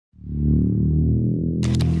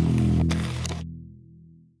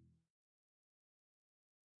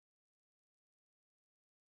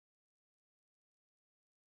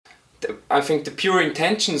I think the pure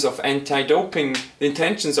intentions of anti-doping, the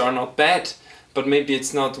intentions are not bad, but maybe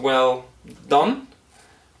it's not well done.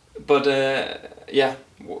 But yeah,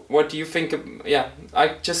 what do you think? Yeah,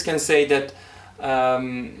 I just can say that.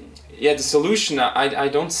 Yeah, the solution, I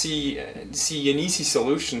don't see an easy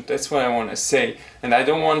solution. That's what I want to say, and I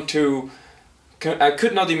don't want to. I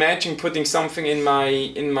could not imagine putting something in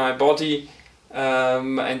my body,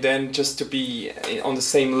 and then just to be on the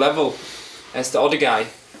same level as the other guy,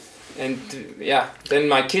 and yeah, then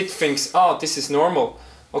my kid thinks, oh, this is normal.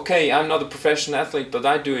 Okay, I'm not a professional athlete, but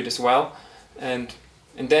I do it as well, and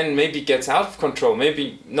then maybe it gets out of control.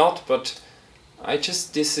 Maybe not, but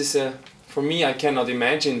this is for me, I cannot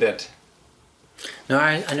imagine that. No,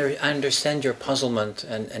 I understand your puzzlement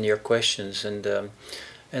and your questions, and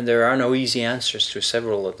there are no easy answers to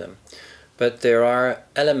several of them, but there are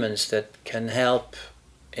elements that can help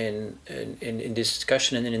in this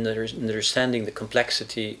discussion and in understanding the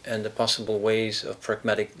complexity and the possible ways of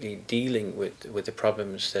pragmatically dealing with the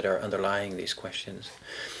problems that are underlying these questions.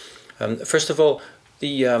 First of all,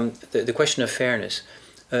 the question of fairness.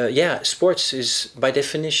 Yeah, sports is by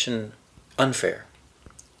definition unfair.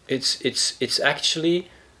 It's actually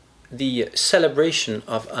the celebration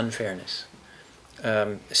of unfairness.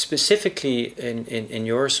 Specifically in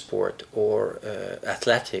your sport or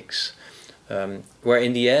athletics, where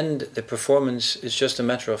in the end the performance is just a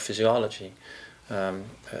matter of physiology. And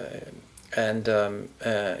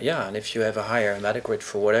if you have a higher hematocrit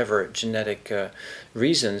for whatever genetic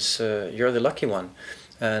reasons, you're the lucky one.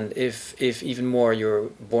 And if even more you're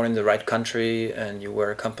born in the right country and you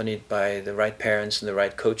were accompanied by the right parents and the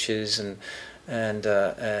right coaches and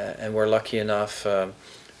were lucky enough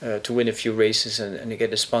to win a few races and you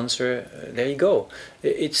get a sponsor, there you go.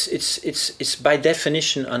 It's by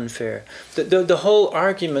definition unfair. The whole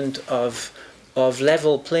argument of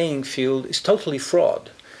level playing field is totally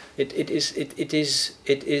fraud. It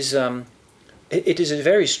is a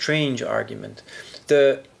very strange argument.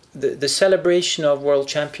 The celebration of world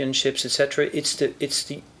championships, etc.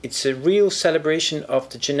 It's a real celebration of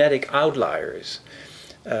the genetic outliers.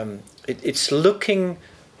 It's looking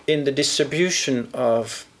in the distribution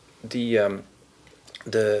of the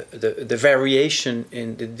variation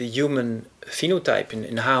in the human phenotype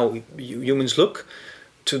in how humans look,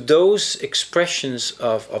 to those expressions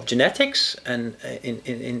of genetics and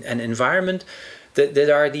in an environment that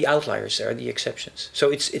are the outliers, are the exceptions.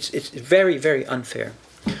 So it's very, very unfair.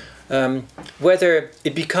 Whether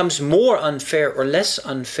it becomes more unfair or less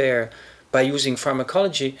unfair by using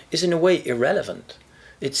pharmacology is in a way irrelevant.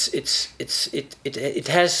 It's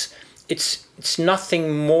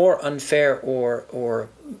nothing more unfair or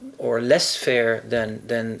less fair than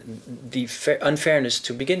the unfairness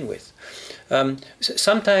to begin with.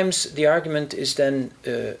 Sometimes the argument is then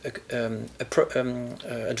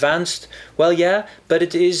advanced. Well, yeah, but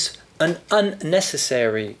it is an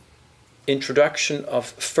unnecessary introduction of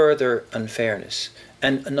further unfairness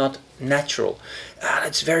and not natural.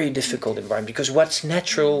 It's very difficult environment, because what's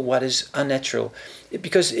natural, what is unnatural?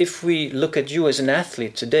 Because if we look at you as an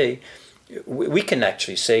athlete today, we can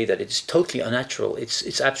actually say that it's totally unnatural.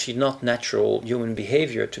 It's actually not natural human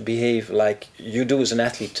behavior to behave like you do as an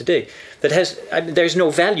athlete today. There's no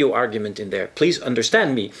value argument in there. Please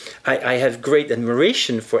understand me. I have great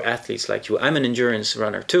admiration for athletes like you. I'm an endurance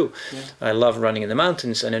runner too. Yeah. I love running in the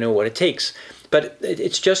mountains and I know what it takes. But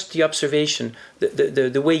it's just the observation,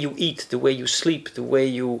 the way you eat, the way you sleep, the way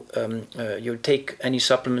you take any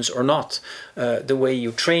supplements or not, the way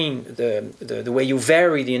you train, the way you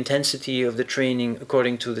vary the intensity of the training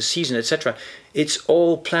according to the season, etc. It's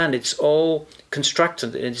all planned, it's all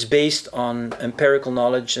constructed, it's based on empirical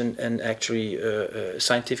knowledge and actually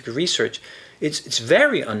scientific research. It's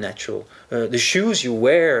very unnatural. The shoes you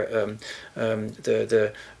wear,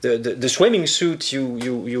 the swimming suit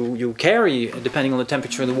you carry, depending on the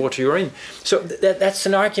temperature of the water you're in. So that's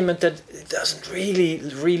an argument that doesn't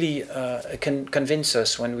really can convince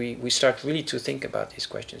us when we start really to think about these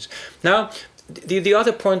questions. Now, the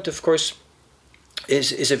other point, of course,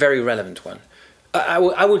 is a very relevant one.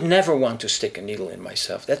 I would never want to stick a needle in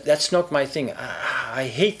myself. That's not my thing. I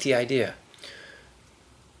hate the idea.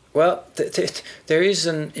 Well, there is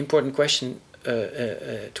an important question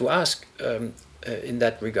to ask in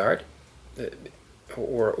that regard,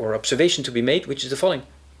 or observation to be made, which is the following: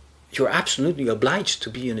 you're absolutely obliged to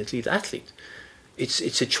be an elite athlete.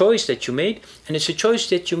 It's a choice that you made, and it's a choice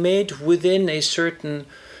that you made within a certain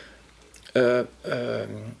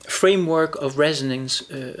framework of resonance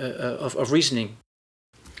of reasoning.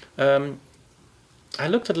 I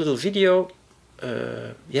looked at a little video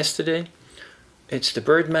yesterday. It's the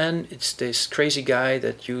Birdman. It's this crazy guy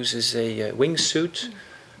that uses a wingsuit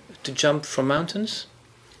to jump from mountains.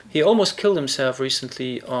 He almost killed himself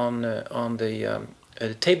recently on the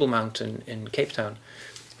Table Mountain in Cape Town.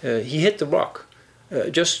 He hit the rock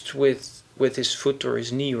just with his foot or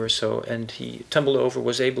his knee or so, and he tumbled over,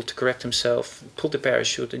 was able to correct himself, pulled the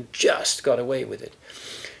parachute, and just got away with it.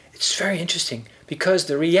 It's very interesting because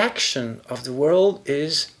the reaction of the world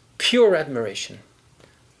is pure admiration,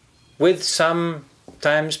 with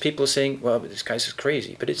sometimes people saying, well, this guy's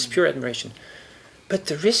crazy, but it's pure admiration. But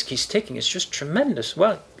the risk he's taking is just tremendous.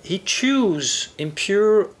 Well, he chose in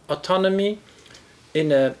pure autonomy,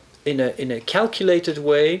 in a calculated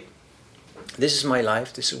way. This is my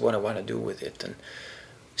life. This is what I want to do with it. And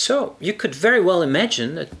so you could very well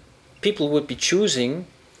imagine that people would be choosing,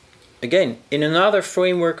 again, in another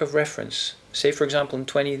framework of reference. Say, for example, in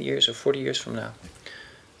 20 years or 40 years from now,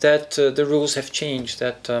 that the rules have changed.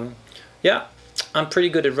 That yeah, I'm pretty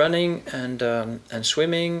good at running and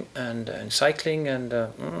swimming and cycling, and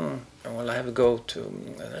well, I have a go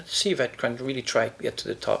to let's see if I can really try to get to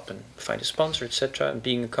the top and find a sponsor, etc. And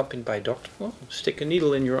being accompanied by a doctor, well, stick a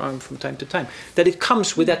needle in your arm from time to time. That it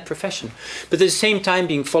comes with that profession, but at the same time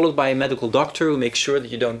being followed by a medical doctor who makes sure that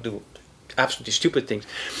you don't do absolutely stupid things,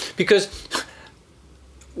 because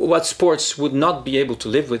what sports would not be able to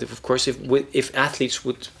live with, of course, if athletes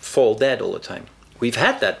would fall dead all the time. We've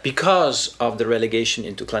had that because of the relegation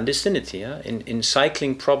into clandestinity. Yeah? In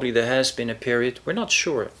cycling, probably there has been a period, we're not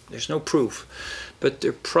sure, there's no proof, but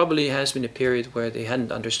there probably has been a period where they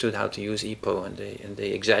hadn't understood how to use EPO, and they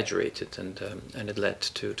exaggerated, and it led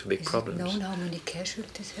to big problems. Is it known how many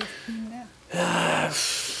casualties have been there?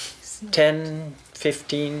 10,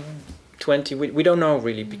 15, 20, we don't know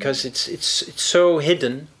really, because it's so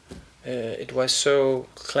hidden, it was so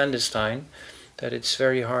clandestine, that it's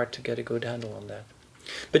very hard to get a good handle on that.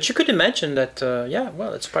 But you could imagine that, yeah,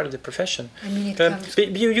 well, it's part of the profession. I mean, it comes.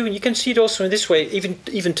 But you can see it also in this way.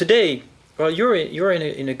 Even today, well, you're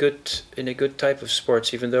in a good type of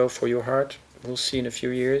sports. Even though for your heart, we'll see in a few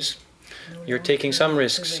years, you're taking some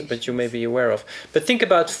risks, but you may be aware of. But think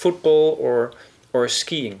about football or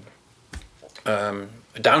skiing,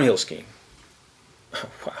 downhill skiing.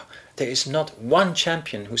 Wow. There is not one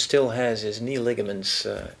champion who still has his knee ligaments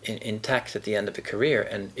intact at the end of a career,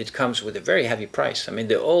 and it comes with a very heavy price. I mean,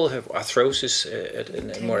 they all have arthrosis at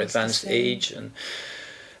a more advanced age, and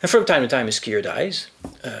from time to time a skier dies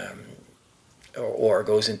or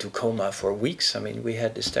goes into coma for weeks. I mean, we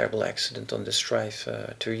had this terrible accident on the Strife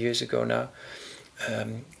 2 years ago now.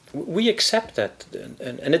 We accept that,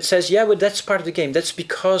 and it says, yeah, well, that's part of the game. That's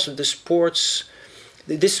because of the sports.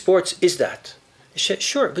 This sports is that.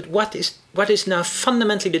 Sure, but what is now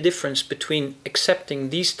fundamentally the difference between accepting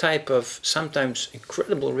these type of sometimes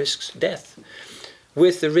incredible risks, death,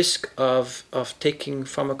 with the risk of taking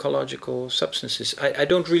pharmacological substances? I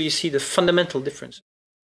don't really see the fundamental difference.